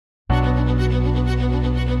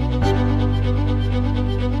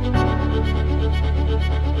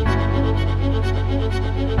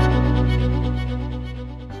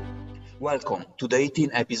Welcome to the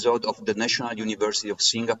 18th episode of the National University of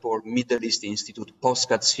Singapore Middle East Institute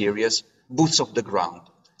postcard series, Boots of the Ground,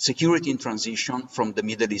 Security in Transition from the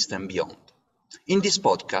Middle East and Beyond. In this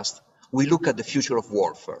podcast, we look at the future of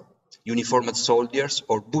warfare, uniformed soldiers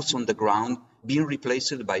or boots on the ground being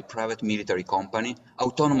replaced by private military company,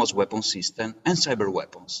 autonomous weapon system, and cyber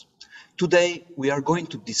weapons. Today, we are going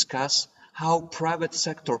to discuss how private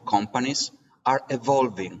sector companies are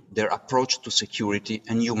evolving their approach to security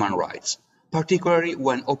and human rights, particularly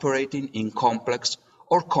when operating in complex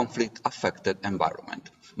or conflict-affected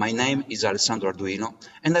environment. My name is Alessandro Arduino,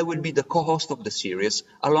 and I will be the co-host of the series,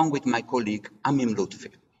 along with my colleague Ameem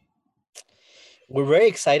Lutfi. We're very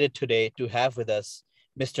excited today to have with us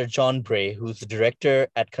Mr. John Bray, who's the director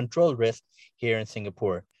at Control Risk here in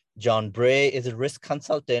Singapore. John Bray is a risk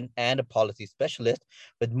consultant and a policy specialist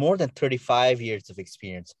with more than 35 years of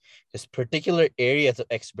experience. His particular areas of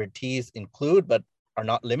expertise include, but are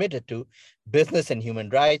not limited to, business and human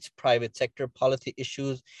rights, private sector policy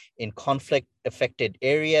issues in conflict-affected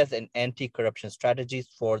areas, and anti-corruption strategies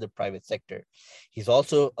for the private sector. He's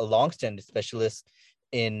also a long-standing specialist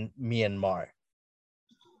in Myanmar.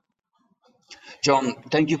 John,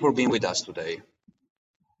 thank you for being with us today.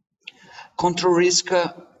 Control Risk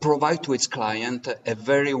provides to its client a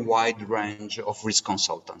very wide range of risk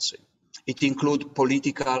consultancy. It includes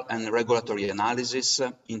political and regulatory analysis,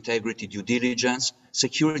 integrity due diligence,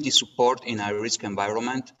 security support in a risk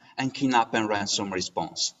environment, and kidnap and ransom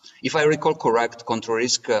response. If I recall correct, Control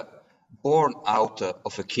Risk born out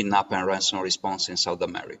of a kidnap and ransom response in South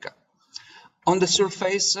America. On the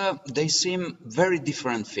surface, they seem very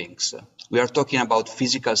different things. We are talking about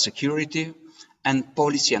physical security and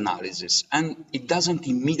policy analysis, and it doesn't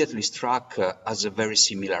immediately strike as a very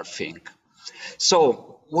similar thing.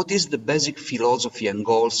 So, what is the basic philosophy and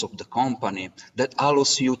goals of the company that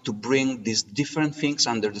allows you to bring these different things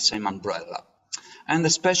under the same umbrella? And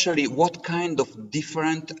especially, what kind of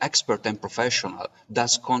different expert and professional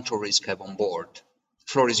does Control Risk have on board?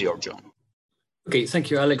 Floor is yours, John. Okay, thank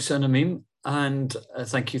you, Alex and Ameem, and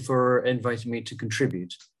thank you for inviting me to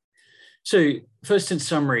contribute. So first, in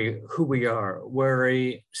summary, who we are. We're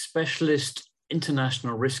a specialist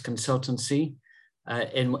international risk consultancy.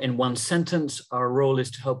 In one sentence, our role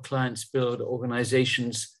is to help clients build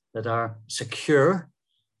organizations that are secure,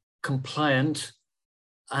 compliant,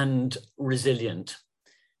 and resilient.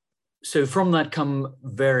 So from that come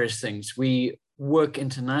various things. We work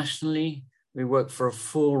internationally. We work for a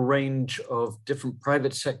full range of different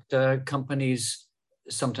private sector companies,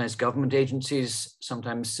 sometimes government agencies,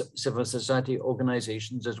 sometimes civil society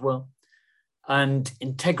organizations as well. And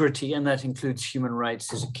integrity, and that includes human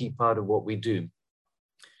rights, is a key part of what we do.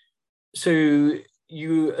 So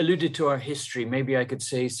you alluded to our history. Maybe I could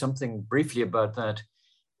say something briefly about that.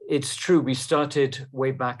 It's true, we started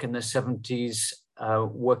way back in the 70s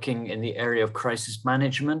working in the area of crisis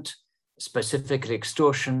management, specifically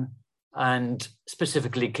extortion, and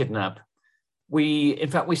specifically kidnap. In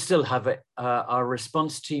fact, we still have our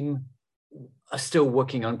response team are still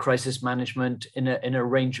working on crisis management in a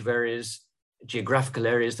range of areas, geographical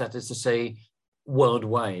areas, that is to say,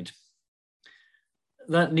 worldwide.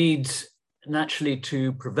 That leads naturally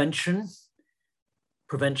to prevention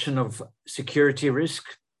of security risk.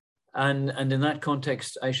 And in that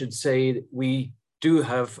context, I should say we do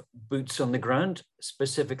have boots on the ground.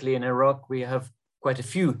 Specifically in Iraq, we have quite a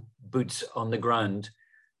few boots on the ground.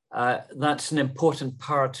 That's an important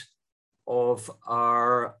part of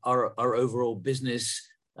our overall business,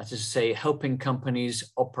 that is to say, helping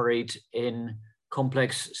companies operate in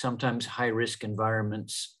complex, sometimes high-risk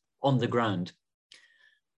environments on the ground.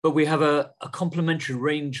 But we have a complementary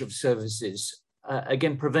range of services.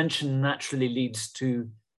 Again, prevention naturally leads to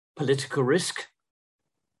political risk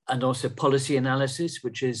and also policy analysis,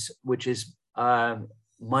 which is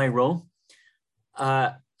my role.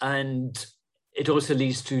 And it also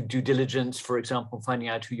leads to due diligence, for example, finding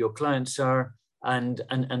out who your clients are, and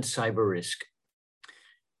cyber risk.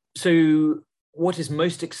 So what is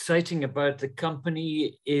most exciting about the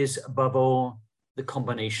company is, above all, the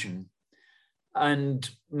combination. And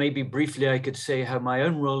maybe briefly, I could say how my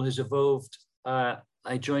own role has evolved.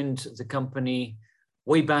 I joined the company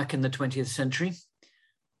way back in the 20th century.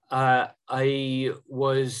 I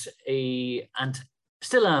was and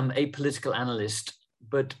still am a political analyst,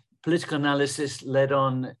 but political analysis led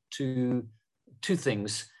on to two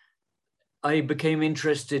things. I became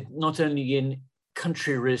interested not only in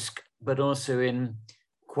country risk, but also in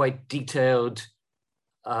quite detailed,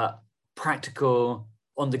 practical,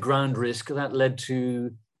 on-the-ground risk. That led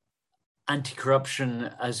to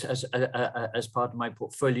anti-corruption as part of my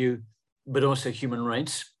portfolio, but also human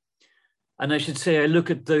rights. And I should say, I look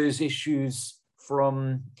at those issues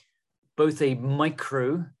from both a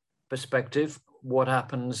micro perspective, what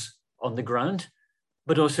happens on the ground,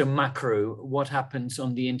 but also macro, what happens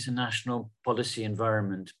on the international policy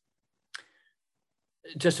environment.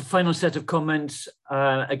 Just a final set of comments,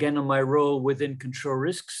 again, on my role within control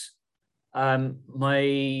risks.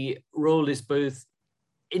 My role is both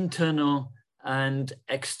internal and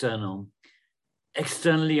external.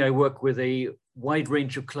 Externally, I work with a wide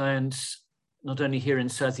range of clients, not only here in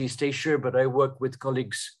Southeast Asia, but I work with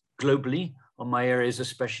colleagues globally on my areas of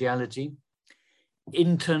speciality.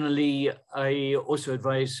 Internally, I also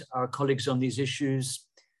advise our colleagues on these issues.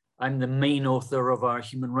 I'm the main author of our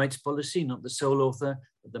human rights policy, not the sole author,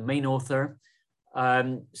 but the main author.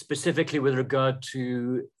 Specifically with regard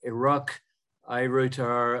to Iraq, I wrote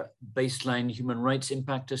our baseline human rights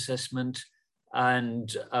impact assessment,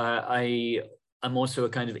 and I'm also a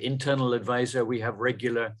kind of internal advisor. We have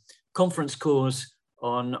regular conference calls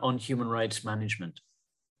on human rights management.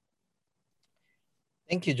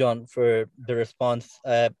 Thank you, John, for the response.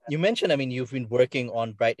 You mentioned, I mean, you've been working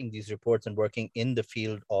on writing these reports and working in the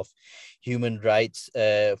field of human rights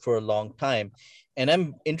for a long time. And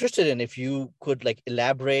I'm interested in if you could like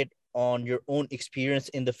elaborate on your own experience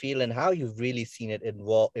in the field and how you've really seen it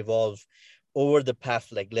evolve over the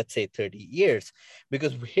past, like, let's say 30 years.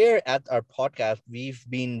 Because here at our podcast, we've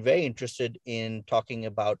been very interested in talking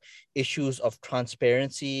about issues of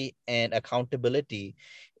transparency and accountability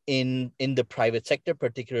in the private sector,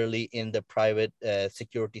 particularly in the private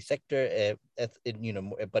security sector,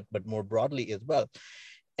 but more broadly as well.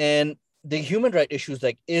 And the human rights issues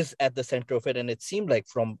like is at the center of it. And it seemed like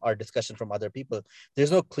from our discussion from other people,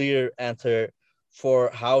 there's no clear answer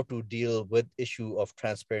for how to deal with issue of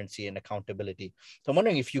transparency and accountability. So I'm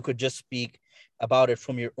wondering if you could just speak about it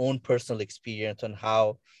from your own personal experience on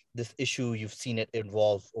how this issue, you've seen it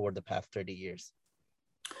evolve over the past 30 years.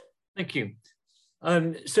 Thank you.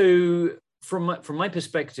 So from my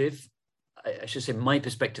perspective, I should say my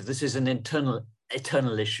perspective, this is an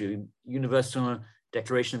eternal issue. Universal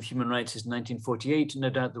Declaration of Human Rights is 1948. No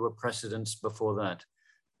doubt there were precedents before that.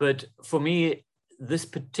 But for me, this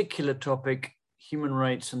particular topic, human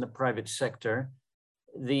rights in the private sector,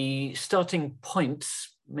 the starting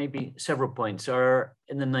points, maybe several points, are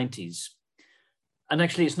in the 90s. And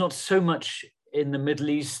actually, it's not so much in the Middle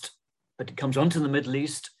East, but it comes onto the Middle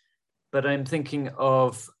East. But I'm thinking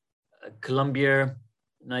of Colombia,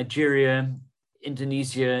 Nigeria,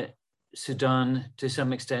 Indonesia, Sudan, to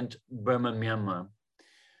some extent, Burma, Myanmar.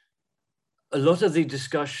 A lot of the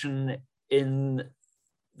discussion in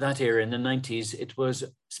that era, in the 90s, it was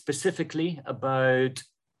specifically about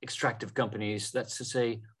extractive companies, that's to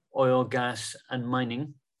say oil, gas, and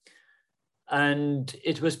mining. And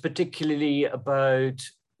it was particularly about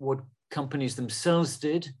what companies themselves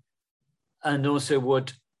did, and also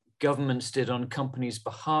what governments did on companies'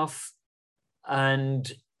 behalf,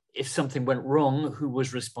 and if something went wrong, who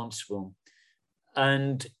was responsible.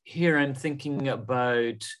 And here I'm thinking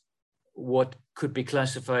about what could be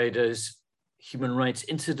classified as human rights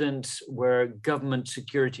incidents where government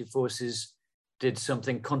security forces did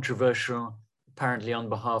something controversial, apparently on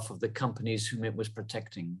behalf of the companies whom it was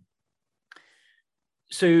protecting.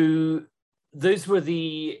 So those were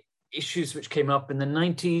the issues which came up in the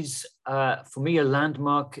 90s. For me, a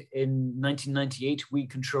landmark in 1998, We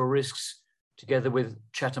Control Risks, together with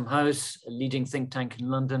Chatham House, a leading think tank in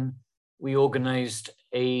London, we organized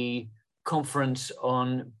a conference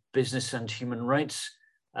on business and human rights.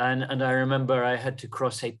 And I remember I had to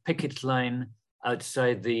cross a picket line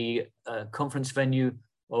outside the conference venue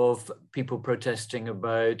of people protesting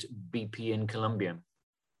about BP in Colombia.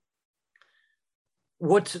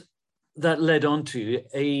 What that led on to,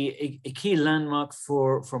 a key landmark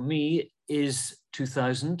for me is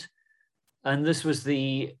 2000. And this was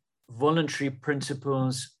the voluntary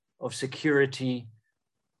principles of security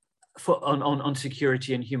on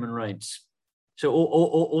security and human rights. So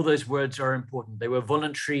all those words are important. They were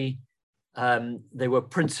voluntary, they were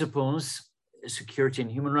principles, security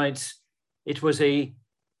and human rights. It was a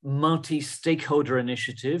multi-stakeholder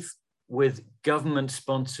initiative with government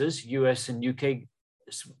sponsors, US and UK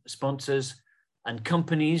sponsors, and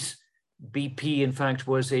companies. BP, in fact,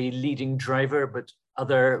 was a leading driver, but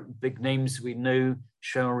other big names we know,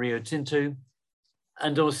 Shell, Rio Tinto,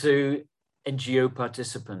 and also NGO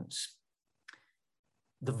participants.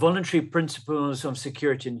 The voluntary principles of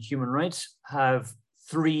security and human rights have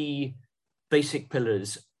three basic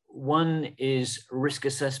pillars. One is risk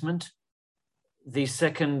assessment. The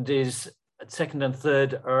second and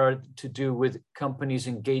third are to do with companies'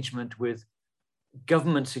 engagement with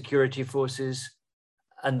government security forces,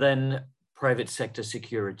 and then private sector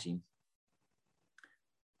security.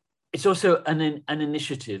 it's also an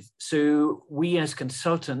initiative. So we as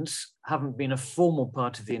consultants haven't been a formal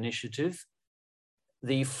part of the initiative.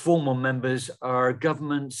 The formal members are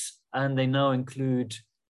governments, and they now include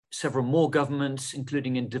several more governments,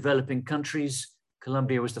 including in developing countries.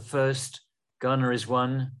 Colombia was the first, Ghana is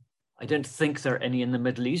one. I don't think there are any in the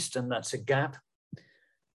Middle East, and that's a gap.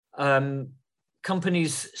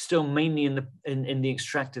 Companies still mainly in the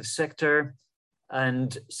extractive sector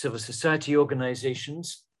and civil society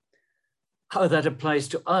organizations. How that applies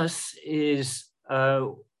to us is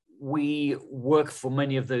we work for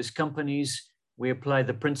many of those companies. We apply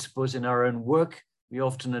the principles in our own work. We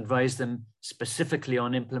often advise them specifically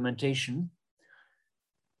on implementation.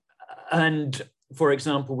 And for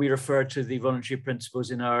example, we refer to the voluntary principles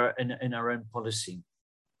in our own policy.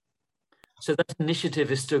 So that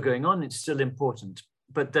initiative is still going on, it's still important.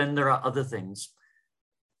 But then there are other things.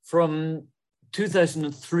 From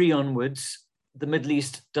 2003 onwards, the Middle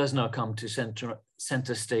East does now come to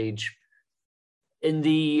center stage. In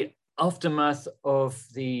the aftermath of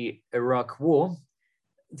the Iraq War,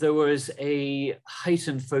 there was a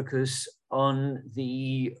heightened focus on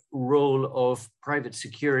the role of private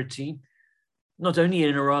security, not only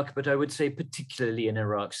in Iraq, but I would say particularly in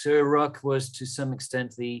Iraq. So Iraq was to some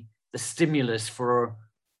extent the stimulus for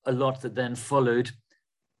a lot that then followed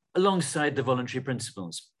alongside the voluntary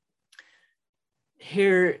principles.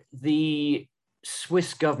 Here, the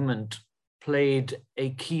Swiss government played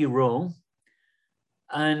a key role,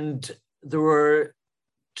 and there were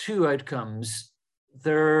two outcomes.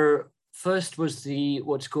 There first was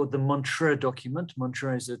what's called the Montreux document.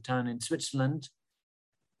 Montreux is a town in Switzerland.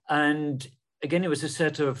 And again, it was a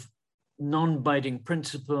set of non-binding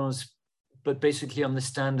principles, but basically on the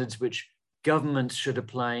standards which governments should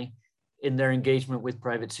apply in their engagement with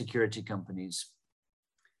private security companies.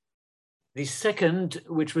 The second,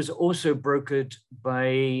 which was also brokered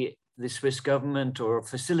by the Swiss government or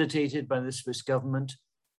facilitated by the Swiss government,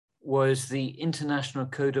 was the International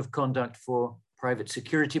Code of Conduct for Private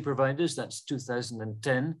Security Providers. That's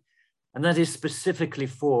 2010. And that is specifically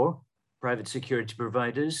for private security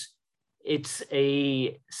providers. It's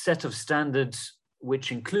a set of standards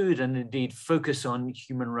which include and indeed focus on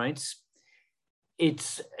human rights.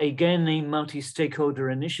 It's again a multi-stakeholder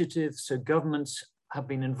initiative, so governments have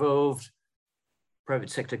been involved,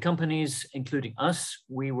 private sector companies, including us.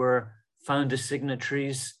 We were founder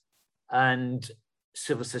signatories, and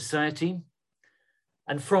civil society.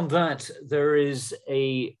 And from that, there is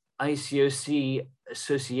a ICOC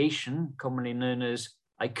association, commonly known as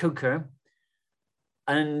ICOCA,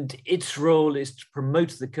 and its role is to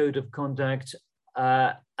promote the code of conduct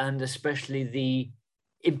and especially the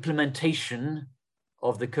implementation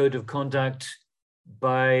of the code of conduct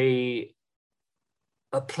by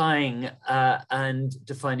applying and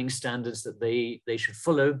defining standards that they should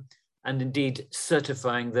follow, and indeed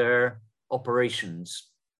certifying their operations.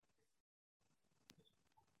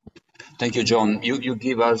 Thank you, John. You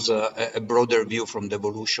give us a broader view from the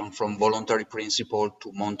evolution from voluntary principle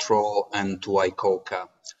to Montreux and to ICOCA.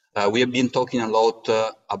 We have been talking a lot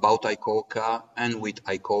about ICOCA and with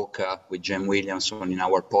ICOCA, with Jem Williamson in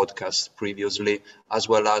our podcast previously, as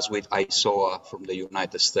well as with ISOA from the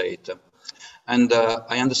United States. And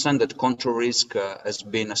I understand that Control Risk has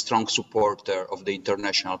been a strong supporter of the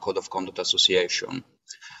International Code of Conduct Association.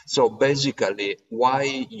 So basically,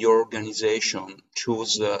 why your organization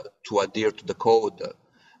chose to adhere to the code?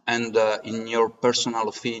 And in your personal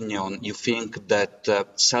opinion, you think that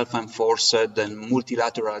self-enforced and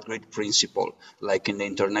multilateral agreed principle, like in the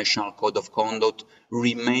International Code of Conduct,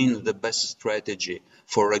 remain the best strategy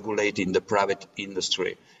for regulating the private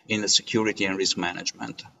industry in the security and risk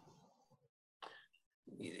management?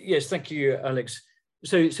 Yes, thank you, Alex.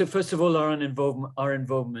 So first of all, our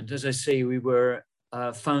involvement, as I say, we were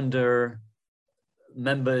founder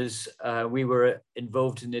members. We were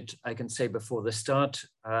involved in it, I can say, before the start.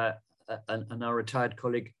 And our retired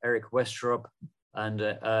colleague, Eric Westrop, and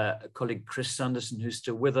a colleague, Chris Sanderson, who's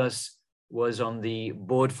still with us, was on the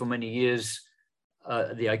board for many years.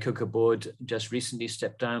 The ICOCA board just recently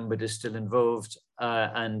stepped down, but is still involved.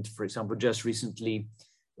 And for example, just recently,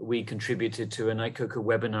 we contributed to an ICOCA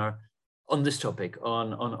webinar on this topic,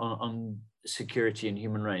 on security and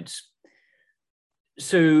human rights.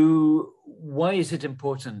 So why is it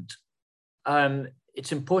important?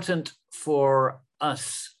 It's important for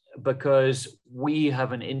us because we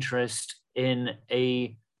have an interest in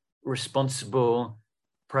a responsible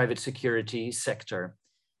private security sector.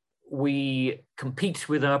 We compete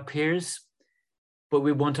with our peers, but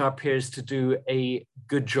we want our peers to do a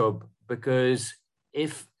good job, because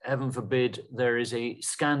if, heaven forbid, there is a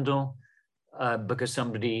scandal because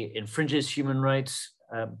somebody infringes human rights,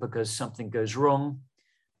 because something goes wrong,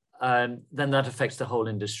 then that affects the whole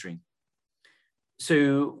industry.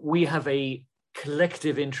 So we have a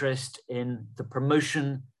collective interest in the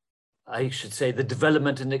promotion, I should say, the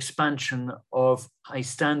development and expansion of high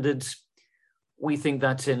standards. We think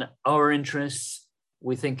that's in our interests.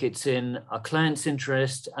 We think it's in our clients'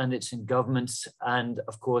 interest, and it's in governments, and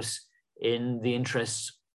of course, in the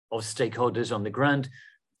interests of stakeholders on the ground,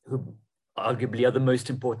 who arguably are the most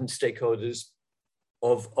important stakeholders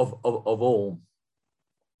of all.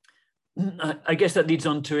 I guess that leads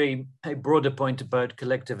on to a broader point about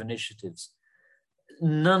collective initiatives.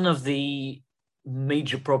 None of the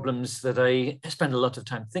major problems that I spend a lot of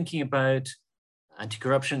time thinking about,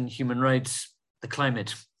 anti-corruption, human rights, the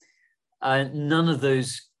climate, none of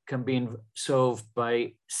those can be solved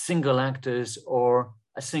by single actors or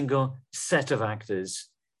a single set of actors.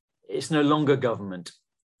 It's no longer government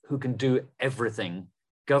who can do everything.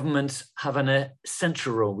 Governments have an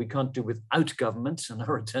essential role. We can't do without governments, and I'll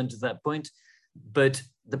return to that point, but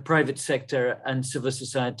the private sector and civil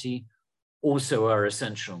society also are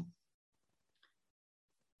essential.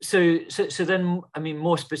 So then, I mean,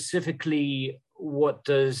 more specifically, what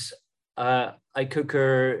does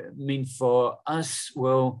ICOCA mean for us?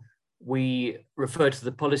 Well, we refer to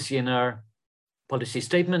the policy in our policy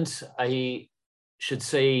statements. I should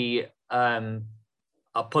say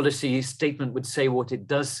our policy statement would say what it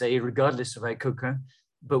does say, regardless of ICOCA,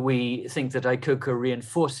 but we think that ICOCA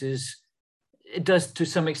reinforces, it does to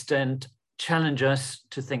some extent challenge us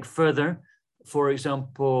to think further. For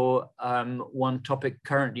example, one topic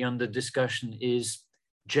currently under discussion is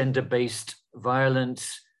gender-based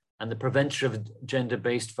violence and the prevention of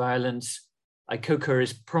gender-based violence. ICOCA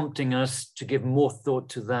is prompting us to give more thought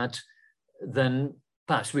to that than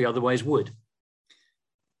perhaps we otherwise would.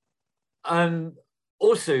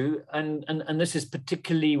 Also, and this is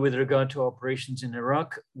particularly with regard to operations in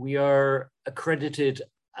Iraq, we are accredited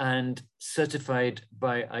and certified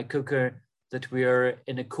by ICOCA that we are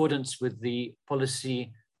in accordance with the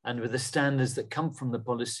policy and with the standards that come from the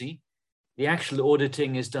policy. The actual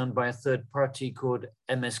auditing is done by a third party called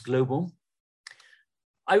MS Global.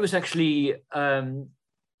 I was actually, in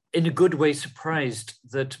a good way, surprised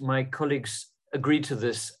that my colleagues agreed to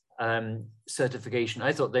this certification.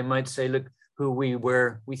 I thought they might say, look, who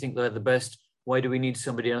we think they're the best. Why do we need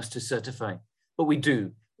somebody else to certify? But we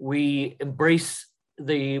do. We embrace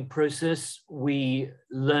the process. We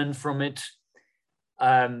learn from it.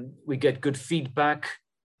 We get good feedback.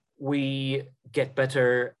 We get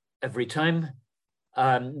better every time.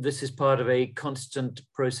 This is part of a constant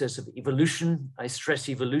process of evolution. I stress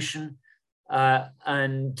evolution.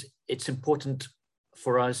 And it's important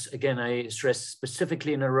for us. Again, I stress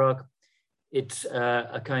specifically in Iraq, it's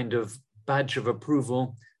a kind of badge of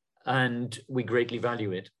approval, and we greatly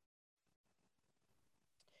value it.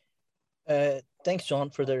 Thanks,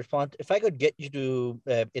 John, for the response. If I could get you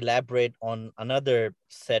to elaborate on another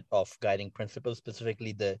set of guiding principles,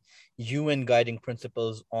 specifically the UN guiding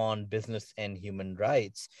principles on business and human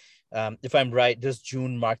rights. If I'm right, this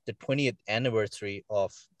June marked the 20th anniversary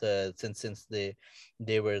of since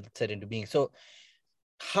they were set into being. So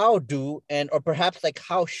how do, or perhaps like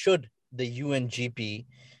how should the UNGP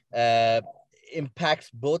impacts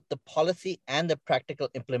both the policy and the practical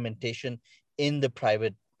implementation in the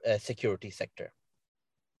private security sector?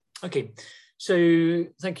 Okay, so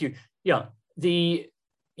thank you. Yeah, the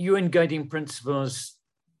UN guiding principles,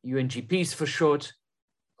 UNGPs for short,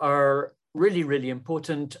 are really, really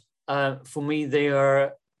important. For me, they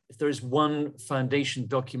are, if there is one foundation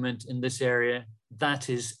document in this area, that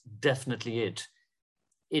is definitely it.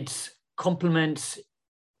 It complements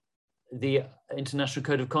the International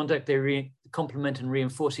Code of Conduct. They complement and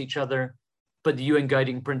reinforce each other, but the UN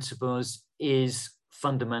guiding principles is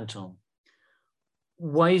fundamental.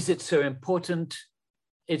 Why is it so important?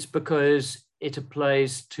 It's because it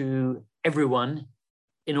applies to everyone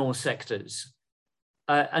in all sectors.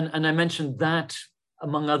 And I mentioned that,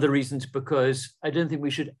 among other reasons, because I don't think we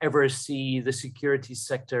should ever see the security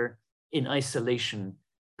sector in isolation.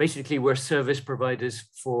 Basically, we're service providers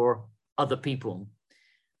for other people.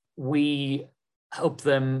 We help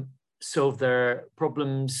them solve their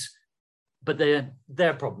problems, but they're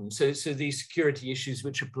their problems. So these security issues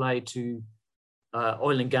which apply to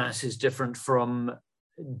oil and gas is different from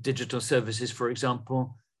digital services, for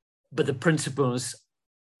example, but the principles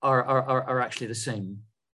are actually the same.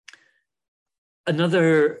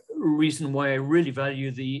 Another reason why I really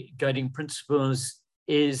value the guiding principles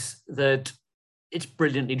is that it's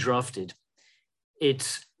brilliantly drafted.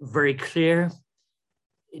 It's very clear.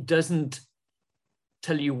 It doesn't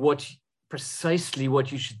tell you precisely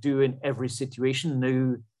what you should do in every situation.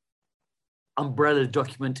 No umbrella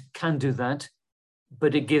document can do that,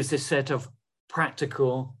 but it gives a set of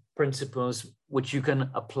practical principles which you can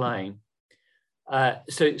apply.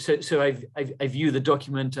 So I view the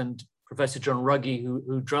document and Professor John Ruggie,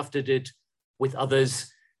 who drafted it, with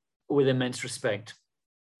others, with immense respect.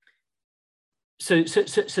 So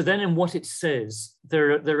then in what it says,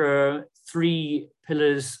 there are three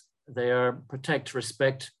pillars. They are protect,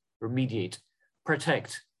 respect, remediate.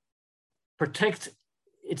 Protect. Protect,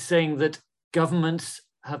 it's saying that governments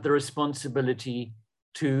have the responsibility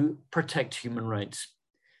to protect human rights.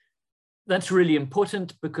 That's really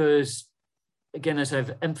important because, again, as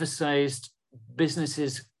I've emphasized,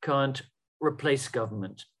 businesses can't replace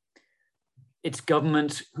government. It's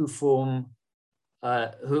governments who form,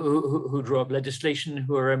 who draw up legislation,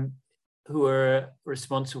 who are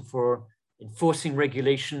responsible for enforcing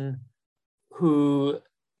regulation, who,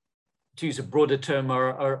 to use a broader term,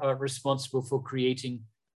 are responsible for creating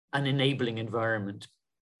an enabling environment.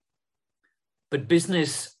 But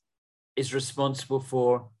business is responsible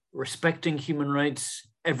for respecting human rights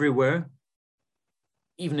everywhere.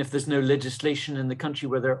 Even if there's no legislation in the country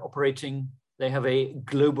where they're operating, they have a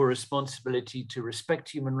global responsibility to respect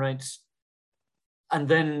human rights and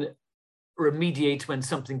then remediate when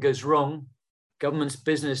something goes wrong. Governments,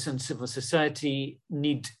 business, and civil society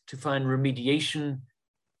need to find remediation.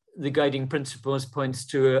 The guiding principles points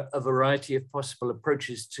to a variety of possible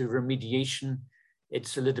approaches to remediation.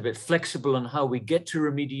 It's a little bit flexible on how we get to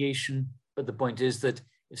remediation, but the point is that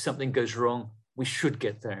if something goes wrong, we should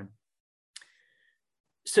get there.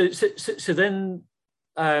 So then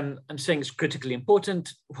I'm saying it's critically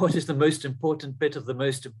important. What is the most important bit of the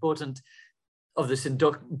most important of this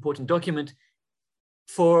important document?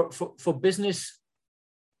 For business,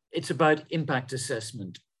 it's about impact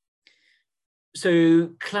assessment.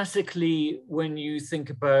 So classically, when you think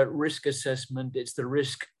about risk assessment, it's the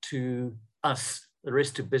risk to us, the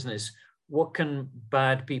risk to business. What can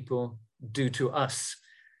bad people do to us?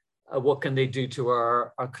 What can they do to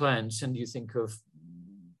our clients? And you think of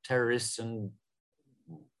terrorists and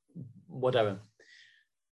whatever.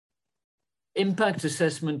 Impact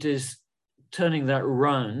assessment is turning that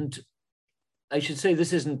around. I should say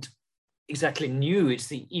this isn't exactly new. It's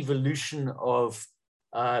the evolution of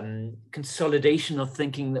consolidation of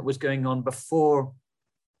thinking that was going on before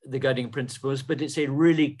the guiding principles, but it's a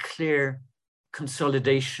really clear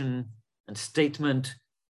consolidation and statement,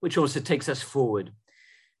 which also takes us forward.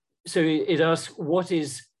 So it asks, what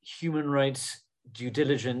is human rights due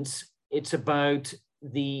diligence? It's about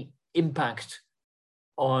the impact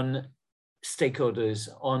on stakeholders,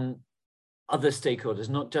 on other stakeholders,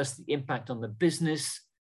 not just the impact on the business,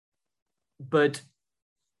 but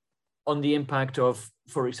on the impact of,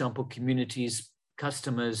 for example, communities,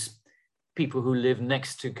 customers, people who live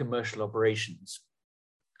next to commercial operations.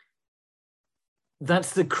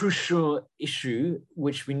 That's the crucial issue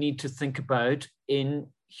which we need to think about in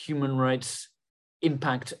human rights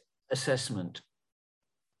impact assessment.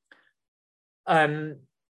 And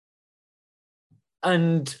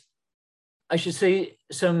I should say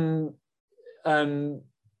some, the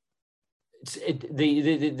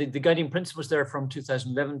guiding principles there from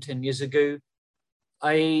 2011, 10 years ago.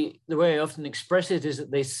 The way I often express it is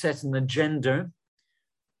that they set an agenda,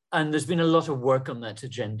 and there's been a lot of work on that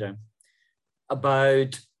agenda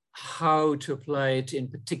about how to apply it in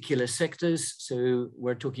particular sectors. So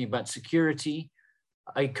we're talking about security.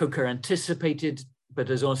 ICOCA anticipated, but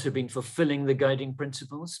has also been fulfilling the guiding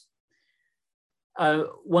principles.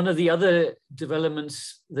 One of the other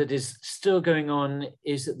developments that is still going on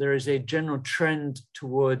is that there is a general trend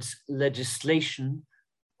towards legislation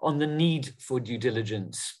on the need for due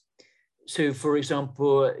diligence. So, for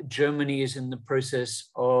example, Germany is in the process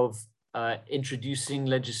of introducing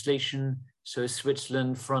legislation. So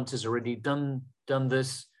Switzerland, France has already done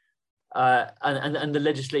this. And the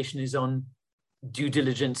legislation is on due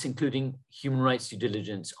diligence, including human rights due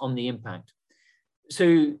diligence on the impact.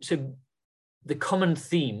 So the common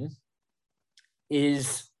theme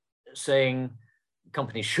is saying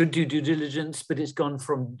companies should do due diligence, but it's gone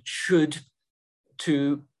from should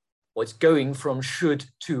to, or it's going from should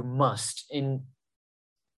to must. In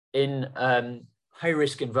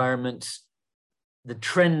high-risk environments, the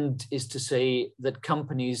trend is to say that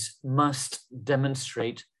companies must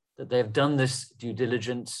demonstrate that they have done this due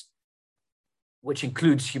diligence, which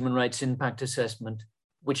includes human rights impact assessment,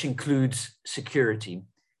 which includes security.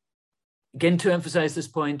 Again, to emphasize this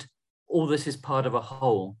point, all this is part of a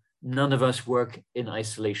whole. None of us work in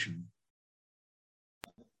isolation.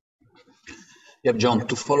 Yeah, John,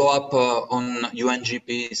 to follow up on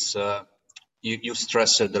UNGPs, you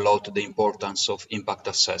stressed a lot the importance of impact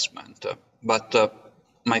assessment. But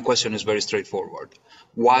My question is very straightforward.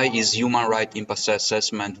 Why is human rights impact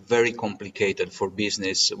assessment very complicated for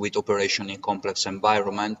business with operation in complex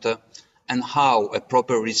environment? And how a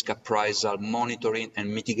proper risk appraisal, monitoring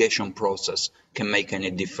and mitigation process can make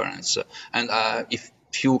any difference? And if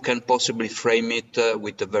you can possibly frame it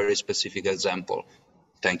with a very specific example.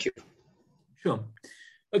 Thank you. Sure.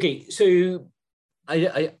 Okay, so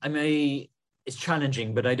I may, it's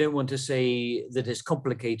challenging, but I don't want to say that it's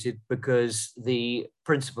complicated because the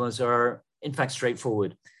principles are in fact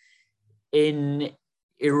straightforward. In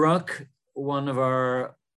Iraq, one of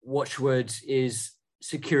our watchwords is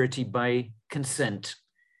security by consent.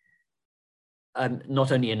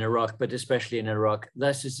 Not only in Iraq, but especially in Iraq.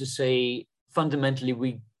 That is to say, fundamentally,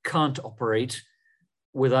 we can't operate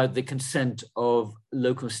without the consent of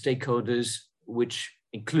local stakeholders, which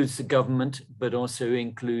includes the government, but also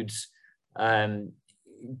includes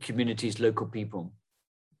communities, local people.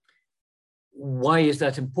 Why is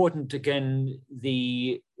that important? Again,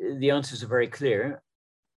 the answers are very clear.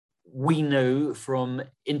 We know from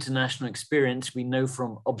international experience, we know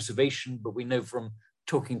from observation, but we know from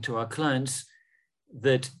talking to our clients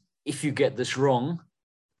that if you get this wrong,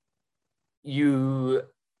 you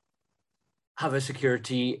have a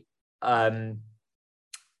security,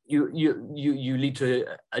 you lead to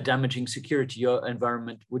a damaging security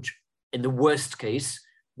environment, which in the worst case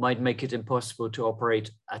might make it impossible to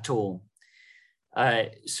operate at all.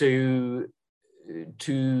 So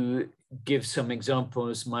to give some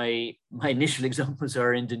examples, my initial examples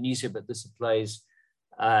are Indonesia, but this applies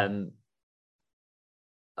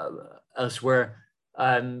elsewhere.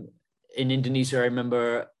 In Indonesia, I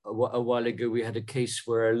remember a while ago, we had a case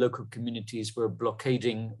where local communities were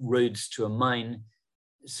blockading roads to a mine.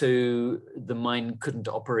 So the mine couldn't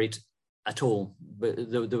operate at all, but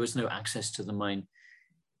there was no access to the mine.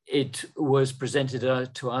 It was presented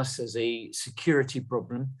to us as a security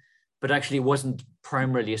problem, but actually it wasn't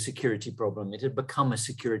primarily a security problem. It had become a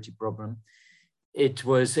security problem. It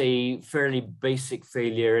was a fairly basic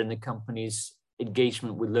failure in the company's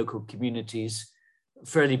engagement with local communities,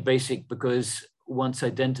 fairly basic because once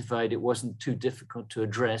identified, it wasn't too difficult to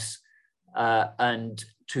address and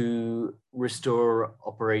to restore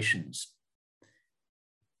operations.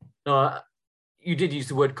 You did use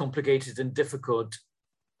the word complicated and difficult.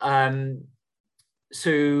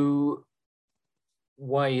 So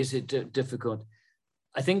why is it difficult?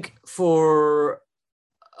 I think for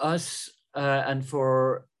us and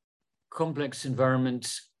for complex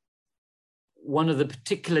environments, one of the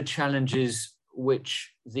particular challenges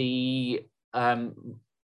which the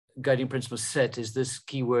guiding principles set is this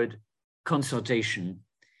keyword consultation.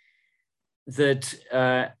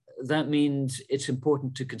 That means it's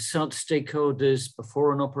important to consult stakeholders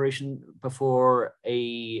before an operation, before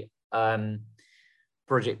a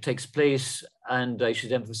project takes place, and I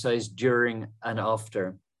should emphasize during and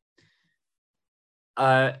after.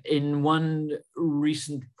 In one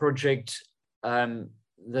recent project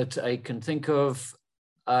that I can think of,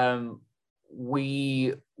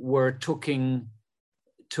 we were talking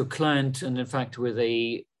to a client, and in fact with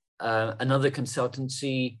another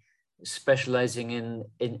consultancy specializing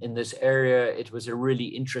in this area. It was a really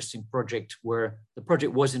interesting project where the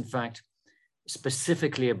project was in fact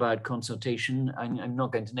specifically about consultation. I'm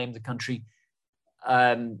not going to name the country.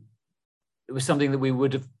 It was something that we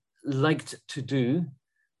would have liked to do,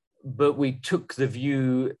 but we took the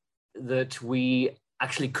view that we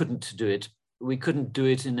actually couldn't do it. We couldn't do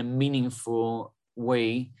it in a meaningful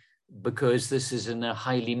way because this is in a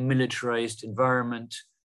highly militarized environment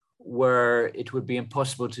where it would be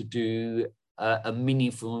impossible to do a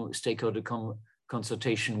meaningful stakeholder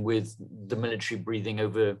consultation with the military breathing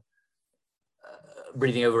over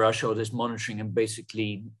our shoulders, monitoring and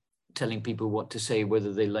basically telling people what to say,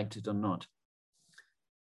 whether they liked it or not.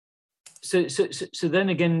 So then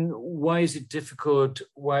again, why is it difficult?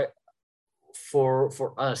 Why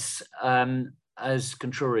for us as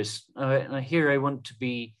controllers? Here I want to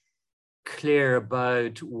be clear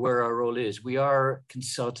about where our role is. We are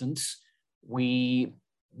consultants. We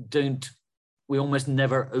almost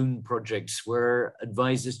never own projects. We're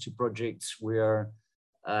advisors to projects. We are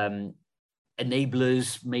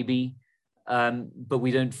enablers maybe, but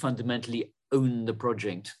we don't fundamentally own the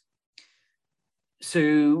project.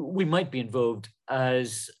 So we might be involved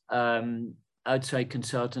as outside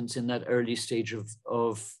consultants in that early stage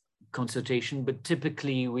of consultation, but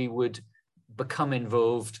typically we would become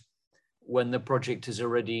involved when the project is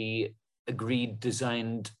already agreed,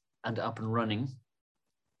 designed, and up and running.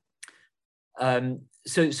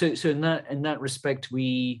 So in that respect,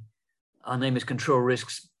 our name is Control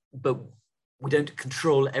Risks, but we don't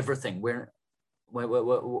control everything. We're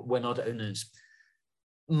not owners.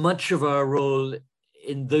 much of our role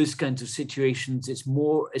in those kinds of situations,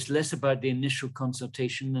 it's less about the initial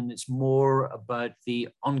consultation and it's more about the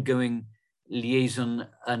ongoing liaison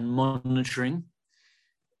and monitoring.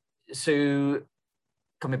 So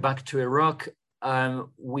coming back to Iraq,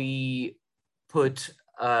 we put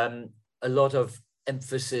a lot of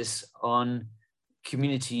emphasis on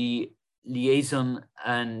community liaison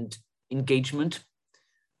and engagement.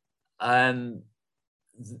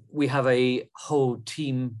 We have a whole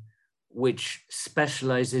team which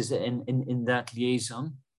specializes in that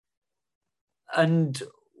liaison. And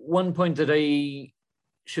one point that I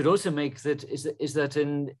should also make is that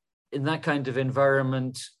in that kind of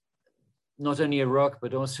environment, not only Iraq,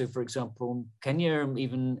 but also, for example, Kenya,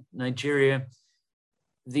 even Nigeria,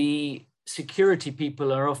 the security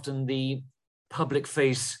people are often the public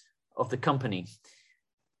face of the company.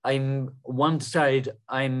 I'm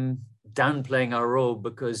downplaying our role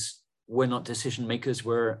because we're not decision makers,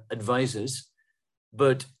 we're advisors,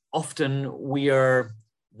 but often we are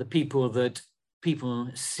the people that people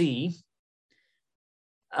see.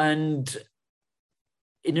 And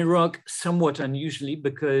in Iraq, somewhat unusually,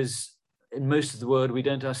 because in most of the world, we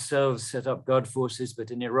don't ourselves set up guard forces,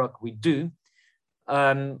 but in Iraq we do,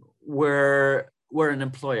 we're an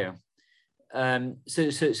employer.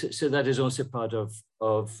 So that is also part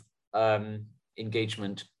of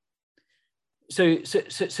engagement. So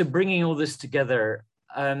bringing all this together,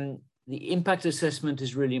 the impact assessment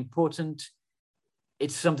is really important.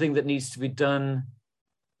 It's something that needs to be done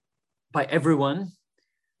by everyone.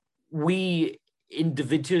 We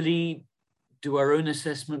individually do our own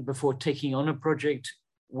assessment before taking on a project.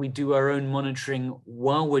 We do our own monitoring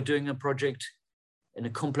while we're doing a project. In a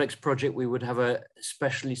complex project, we would have a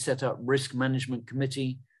specially set up risk management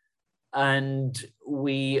committee, and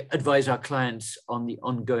we advise our clients on the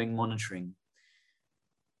ongoing monitoring.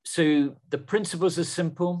 So the principles are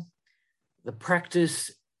simple. The practice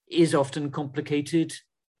is often complicated.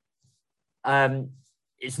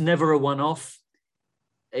 It's never a one-off.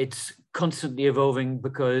 It's constantly evolving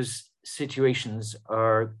because situations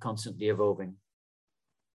are constantly evolving.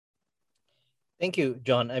 Thank you,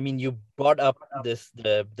 John. I mean, you brought up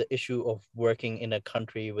the issue of working in a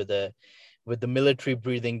country with the military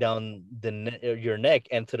breathing down your neck,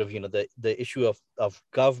 and sort of, the issue of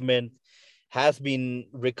government has been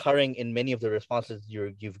recurring in many of the responses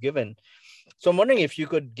you've given. So I'm wondering if you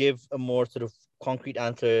could give a more sort of concrete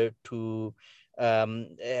answer to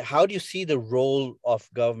how do you see the role of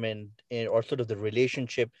government or sort of the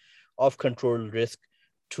relationship of control risk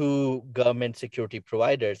to government security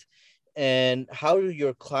providers? And how do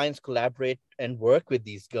your clients collaborate and work with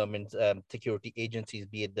these government security agencies,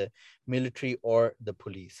 be it the military or the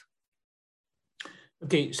police?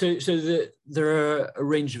 Okay, so there are a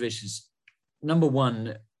range of issues. Number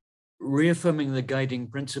one, reaffirming the guiding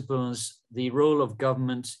principles, the role of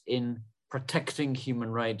government in protecting human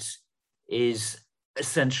rights is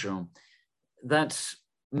essential. That's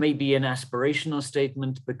maybe an aspirational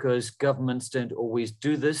statement because governments don't always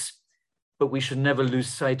do this, but we should never lose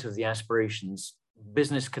sight of the aspirations.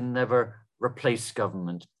 Business can never replace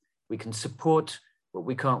government. We can support, but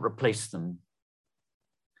we can't replace them.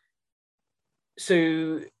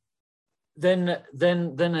 So then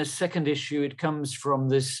a second issue, it comes from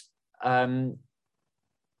this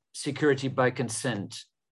security by consent.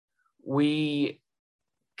 We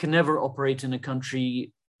can never operate in a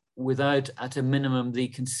country without, at a minimum, the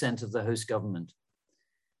consent of the host government.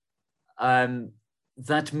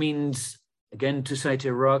 That means, again, to cite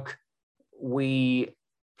Iraq, we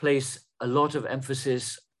place a lot of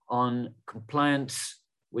emphasis on compliance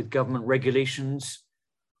with government regulations.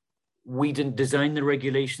 We didn't design the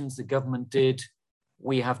regulations, the government did.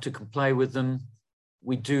 We have to comply with them.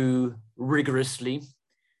 We do rigorously.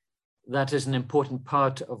 That is an important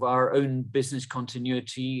part of our own business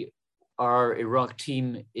continuity. Our Iraq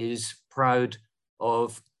team is proud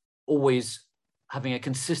of always having a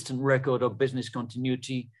consistent record of business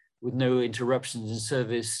continuity with no interruptions in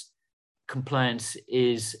service. Compliance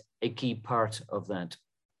is a key part of that.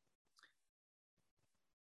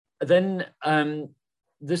 Then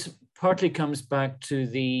this partly comes back to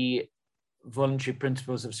the voluntary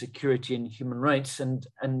principles of security and human rights.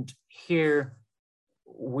 And here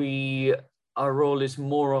our role is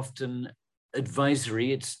more often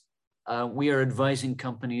advisory. We are advising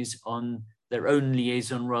companies on their own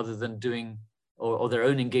liaison rather than doing, or their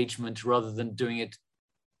own engagement rather than doing it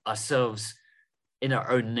ourselves in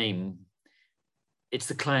our own name. It's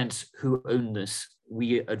the clients who own this,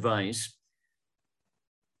 we advise.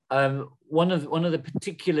 One of the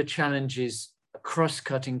particular challenges, a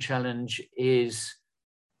cross-cutting challenge, is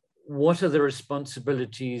what are the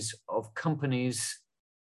responsibilities of companies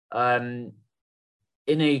in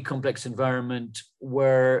a complex environment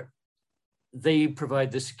where they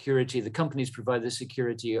provide the security, the companies provide the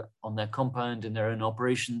security on their compound in their own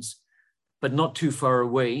operations, but not too far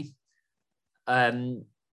away.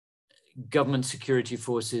 Government security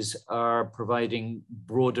forces are providing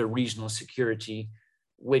broader regional security,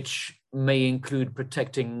 which may include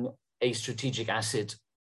protecting a strategic asset.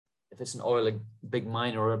 If it's a big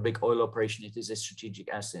mine or a big oil operation, it is a strategic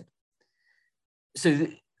asset. So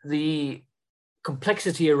the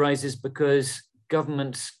complexity arises because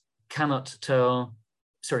companies cannot tell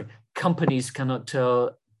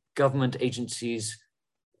government agencies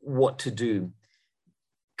what to do.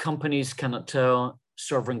 Companies cannot tell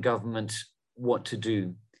sovereign government what to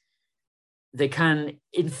do. They can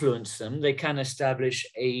influence them. They can establish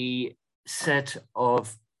a set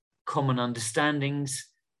of common understandings,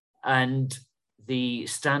 and the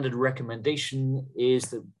standard recommendation is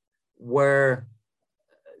that where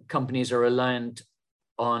companies are reliant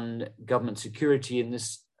on government security in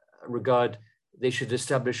this regard, they should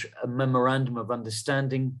establish a memorandum of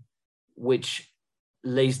understanding which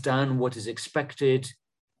lays down what is expected.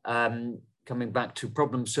 Coming back to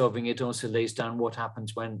problem solving, it also lays down what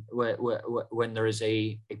happens when there is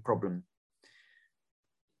a problem.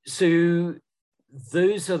 So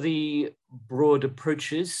those are the broad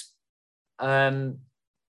approaches.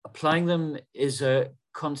 Applying them is a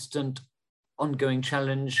constant ongoing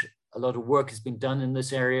challenge. A lot of work has been done in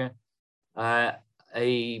this area.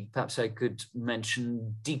 Perhaps I could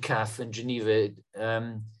mention DCAF in Geneva.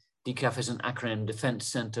 DCAF is an acronym, Defense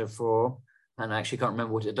Center for, and I actually can't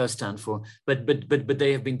remember what it does stand for, but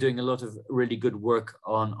they have been doing a lot of really good work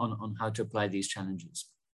on how to apply these challenges.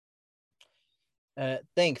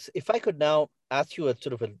 Thanks. If I could now ask you a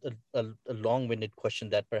sort of a long-winded question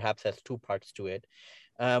that perhaps has two parts to it.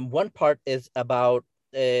 One part is about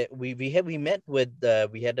we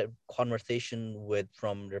had a conversation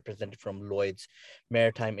represented from Lloyd's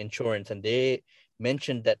Maritime Insurance, and they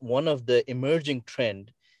mentioned that one of the emerging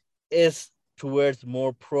trend is towards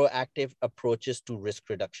more proactive approaches to risk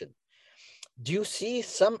reduction. Do you see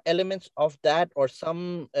some elements of that, or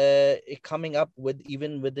some coming up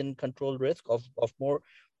even within control risk of more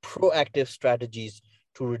proactive strategies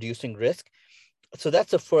to reducing risk? So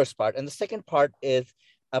that's the first part. And the second part is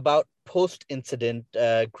about post-incident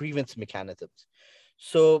grievance mechanisms.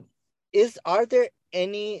 So are there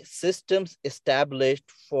any systems established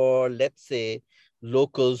for, let's say,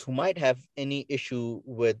 locals who might have any issue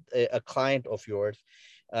with a client of yours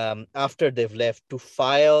after they've left, to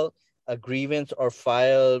file a grievance or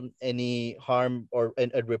file any harm or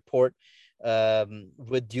a report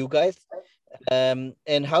with you guys?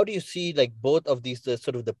 And how do you see like both of these, the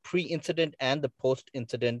sort of the pre-incident and the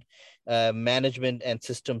post-incident management and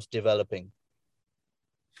systems developing?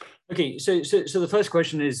 Okay, so the first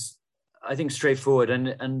question is, I think, straightforward,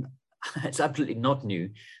 and it's absolutely not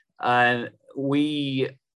new. I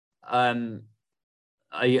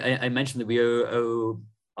mentioned that we owe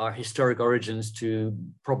our historic origins to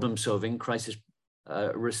problem solving, crisis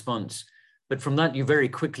response, but from that you very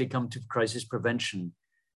quickly come to crisis prevention.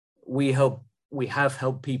 We have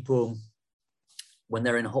helped people when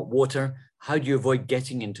they're in hot water. How do you avoid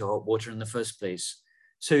getting into hot water in the first place?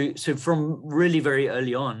 So from really very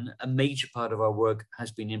early on, a major part of our work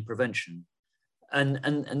has been in prevention. And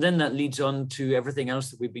then that leads on to everything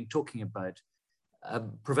else that we've been talking about.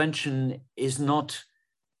 Prevention is not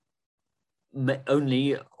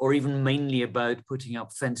only or even mainly about putting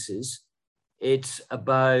up fences. It's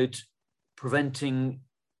about preventing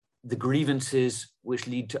the grievances which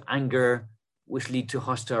lead to anger, which lead to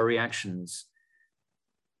hostile reactions.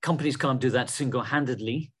 Companies can't do that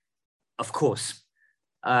single-handedly, of course,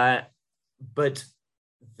 but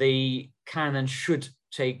they can and should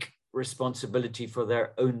take responsibility for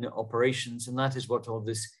their own operations, and that is what all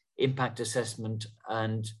this impact assessment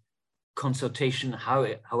and consultation,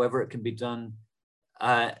 however it can be done,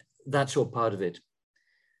 that's all part of it.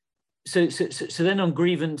 So then on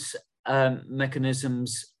grievance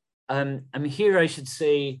mechanisms, here I should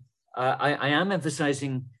say I am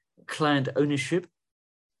emphasizing client ownership.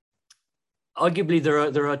 Arguably,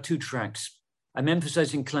 there are two tracks. I'm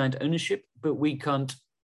emphasizing client ownership, but we can't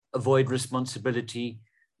avoid responsibility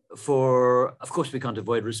for, of course, we can't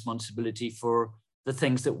avoid responsibility for the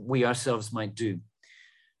things that we ourselves might do.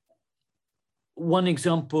 One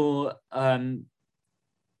example, one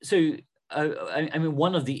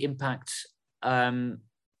of the impacts in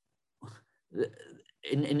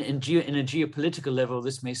a geopolitical level,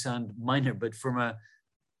 this may sound minor, but from a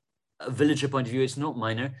villager point of view, it's not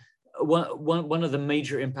minor. One of the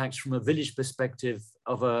major impacts from a village perspective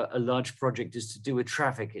of a large project is to do with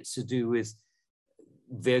traffic. It's to do with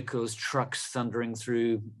vehicles, trucks thundering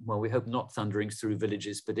through, well, we hope not thundering through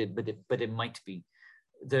villages, but it might be.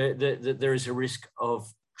 There is a risk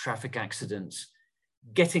of traffic accidents.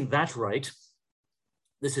 Getting that right,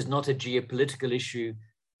 this is not a geopolitical issue,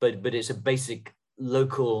 but it's a basic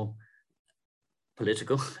local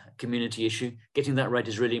political community issue. Getting that right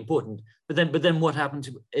is really important. But then what happens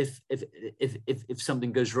if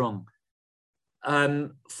something goes wrong?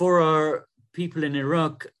 For our people in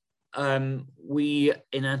Iraq, we,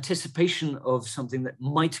 in anticipation of something that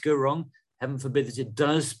might go wrong, heaven forbid that it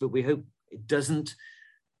does, but we hope it doesn't.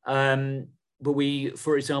 But we,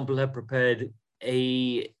 for example, have prepared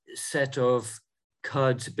a set of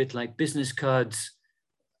cards, a bit like business cards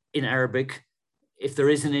in Arabic. If there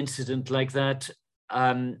is an incident like that,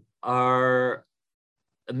 our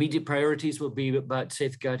immediate priorities will be about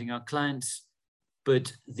safeguarding our clients,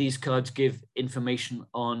 but these cards give information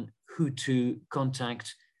on who to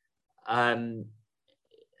contact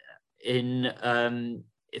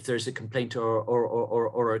if there's a complaint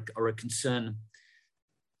or a concern,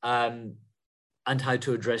 and how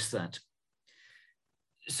to address that.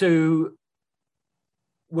 So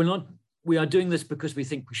we are doing this because we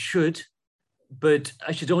think we should, but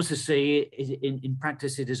I should also say in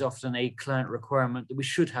practice, it is often a client requirement that we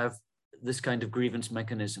should have this kind of grievance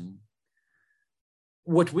mechanism.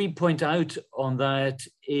 What we point out on that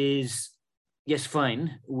is, yes,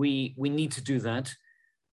 fine, we need to do that,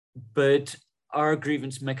 but our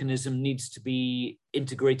grievance mechanism needs to be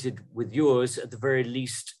integrated with yours, at the very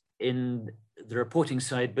least in the reporting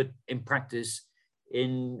side, but in practice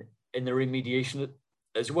in the remediation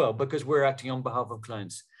as well, because we're acting on behalf of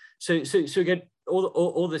clients. So again,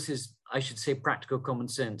 all this is, I should say, practical common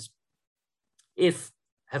sense. If,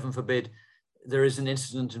 heaven forbid, there is an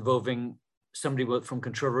incident involving somebody from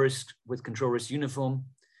control risk with control risk uniform,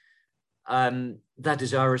 that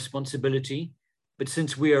is our responsibility. But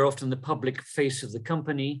since we are often the public face of the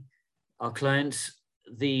company, our clients,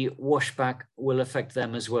 the washback will affect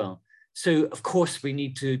them as well. So of course we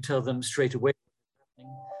need to tell them straight away,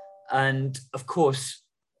 and of course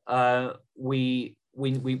we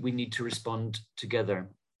need to respond together.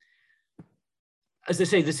 As I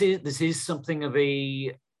say, this is something of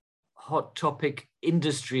a hot topic.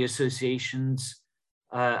 Industry associations.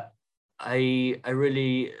 I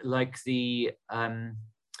really like the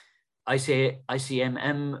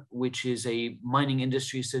ICMM, which is a mining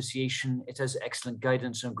industry association. It has excellent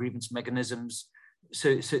guidance on grievance mechanisms.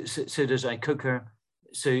 So does ICOCA.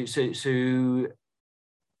 So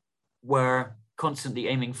we're constantly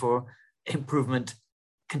aiming for improvement,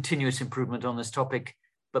 continuous improvement on this topic.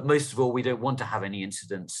 But most of all, we don't want to have any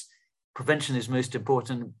incidents. Prevention is most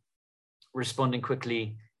important. Responding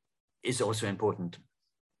quickly is also important.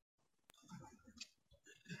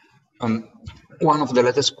 One of the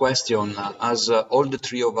latest questions, as all the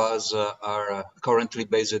three of us are currently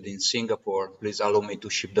based in Singapore, please allow me to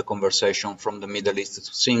shift the conversation from the Middle East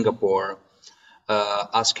to Singapore,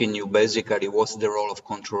 asking you basically what's the role of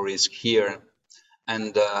control risk here.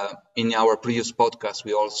 And in our previous podcast,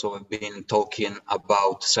 we also have been talking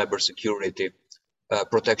about cybersecurity,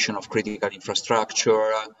 protection of critical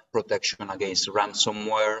infrastructure, protection against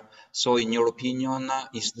ransomware. So in your opinion,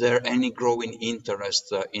 is there any growing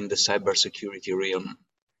interest in the cybersecurity realm?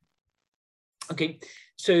 Okay,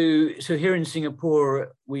 so here in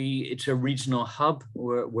Singapore, it's a regional hub.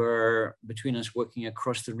 We're between us working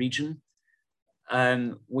across the region.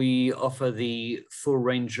 We offer the full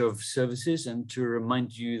range of services, and to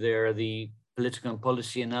remind you, there are the political and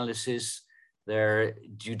policy analysis, there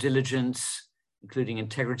due diligence, including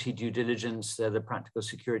integrity due diligence, the practical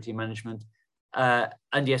security management,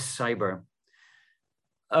 and yes, cyber.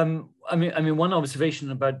 I mean, one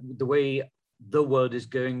observation about the way the world is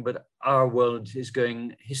going, but our world is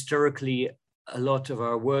going. Historically, a lot of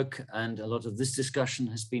our work and a lot of this discussion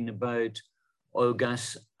has been about oil,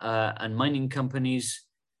 gas, and mining companies.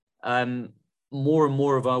 More and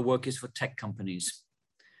more of our work is for tech companies.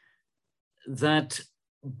 That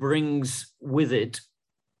brings with it,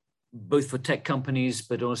 both for tech companies,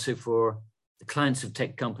 but also for the clients of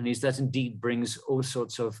tech companies, that indeed brings all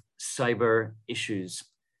sorts of cyber issues.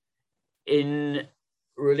 In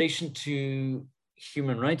relation to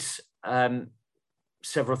human rights,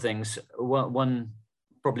 several things. One,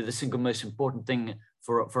 probably the single most important thing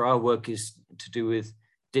for our work is to do with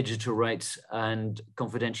digital rights and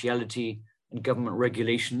confidentiality and government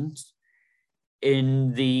regulations.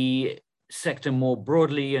 In the sector more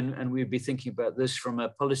broadly, and we'd be thinking about this from a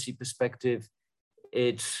policy perspective,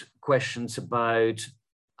 it's questions about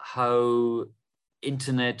how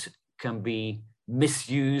internet can be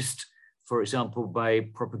misused, for example, by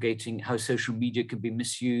propagating, how social media can be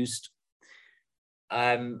misused.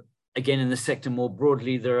 Again, in the sector more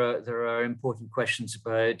broadly, there are important questions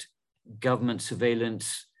about government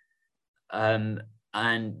surveillance, but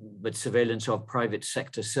surveillance of private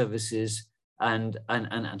sector services and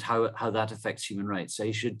how that affects human rights.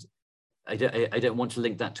 I don't want to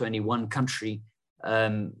link that to any one country,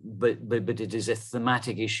 but it is a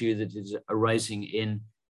thematic issue that is arising in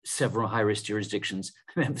several high-risk jurisdictions.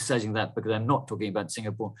 I'm emphasizing that because I'm not talking about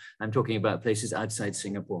Singapore. I'm talking about places outside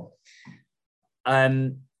Singapore.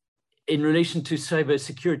 In relation to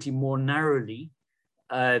cybersecurity more narrowly,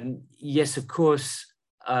 yes, of course,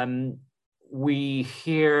 we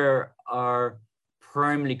here are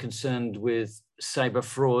primarily concerned with cyber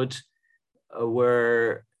fraud.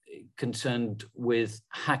 We're concerned with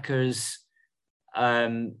hackers.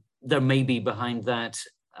 There may be behind that,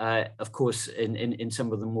 of course, in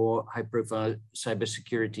some of the more high-profile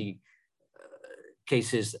cybersecurity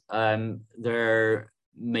cases, there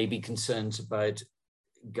may be concerns about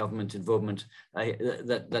government involvement.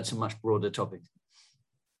 That's a much broader topic.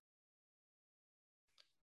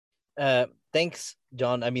 Thanks,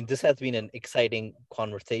 John. I mean, this has been an exciting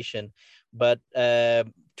conversation, but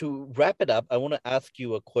to wrap it up, I want to ask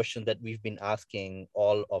you a question that we've been asking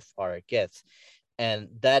all of our guests, and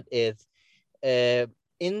that is,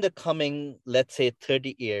 in the coming, let's say,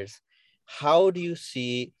 30 years, how do you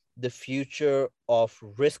see the future of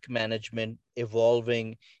risk management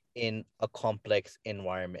evolving in a complex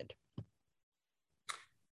environment?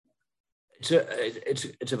 It's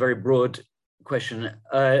a very broad question.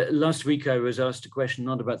 Last week I was asked a question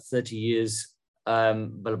not about 30 years,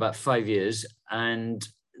 but about 5 years, and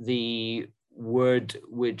the word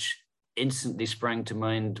which instantly sprang to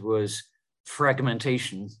mind was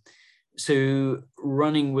fragmentation. So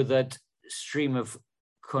running with that stream of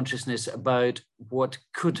consciousness about what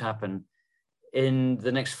could happen in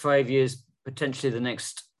the next 5 years, potentially the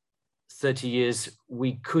next 30 years,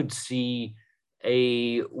 we could see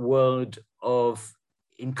a world of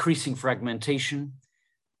increasing fragmentation.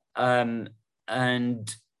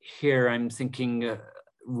 And here I'm thinking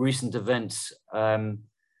recent events,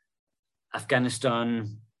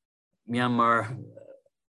 Afghanistan, Myanmar,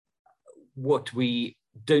 what we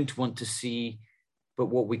don't want to see, but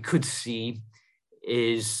what we could see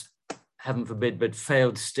is, heaven forbid, but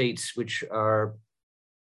failed states, which are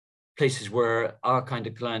places where our kind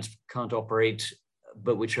of clients can't operate,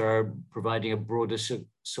 but which are providing a broader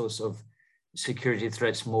source of security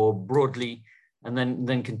threats more broadly. And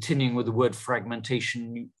then continuing with the word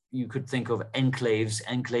fragmentation, you could think of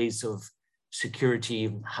enclaves of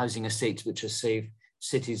security, housing estates which are safe,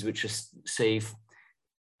 cities which are safe,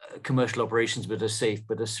 commercial operations that are safe,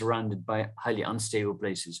 but are surrounded by highly unstable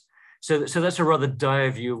places. So that's a rather dire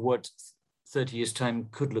view of what 30 years' time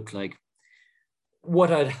could look like.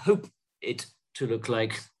 What I'd hope it to look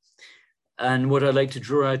like, and what I'd like to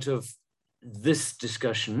draw out of this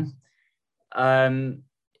discussion,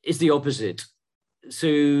 is the opposite.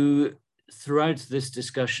 So throughout this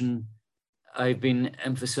discussion, I've been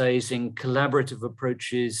emphasizing collaborative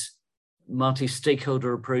approaches,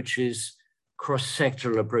 multi-stakeholder approaches,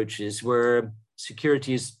 cross-sectoral approaches, where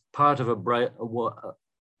security is part of a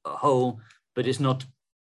whole, but is not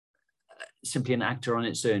simply an actor on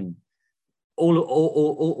its own.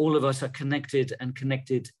 All of us are connected, and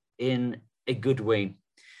connected in a good way.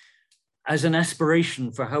 As an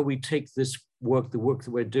aspiration for how we take this work, the work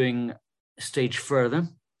that we're doing, a stage further,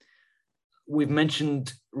 we've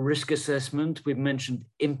mentioned risk assessment, we've mentioned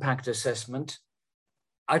impact assessment.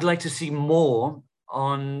 I'd like to see more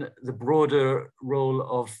on the broader role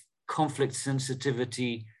of conflict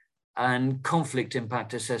sensitivity and conflict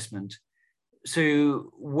impact assessment.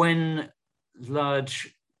 So when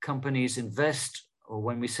large companies invest, or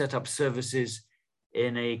when we set up services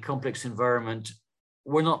in a complex environment,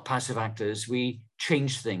 we're not passive actors, we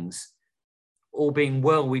change things. All being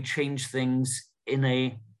well, we change things in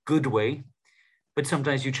a good way, but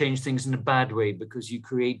sometimes you change things in a bad way because you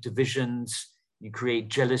create divisions, you create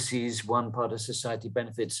jealousies, one part of society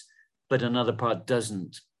benefits, but another part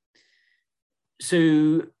doesn't.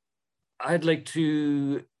 So I'd like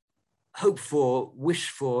to hope for, wish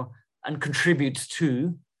for, and contribute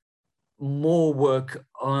to more work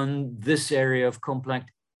on this area of complex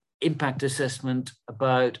impact assessment,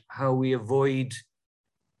 about how we avoid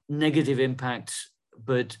negative impacts,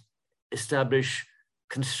 but establish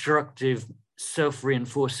constructive,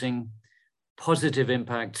 self-reinforcing, positive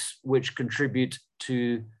impacts which contribute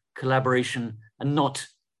to collaboration, and not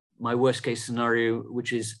my worst case scenario,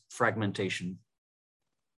 which is fragmentation.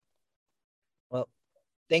 Well,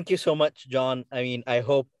 thank you so much, John. I mean, I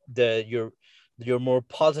hope your more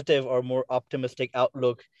positive or more optimistic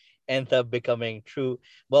outlook ends up becoming true.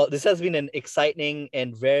 Well, this has been an exciting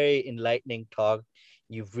and very enlightening talk.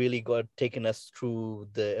 You've really taken us through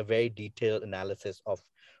a very detailed analysis of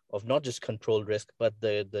not just control risk, but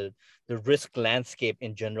the risk landscape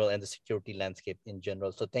in general and the security landscape in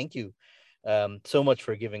general. So thank you so much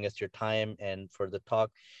for giving us your time and for the talk.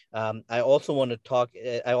 I also want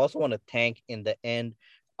to thank in the end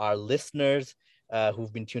our listeners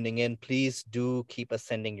who've been tuning in. Please do keep us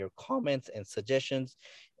sending your comments and suggestions.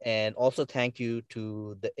 And also thank you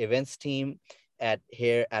to the events team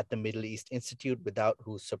here at the Middle East Institute, without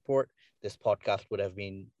whose support this podcast would have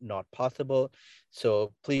been not possible.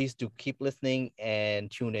 So please do keep listening and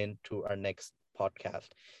tune in to our next podcast.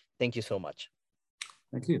 Thank you so much.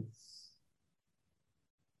 Thank you.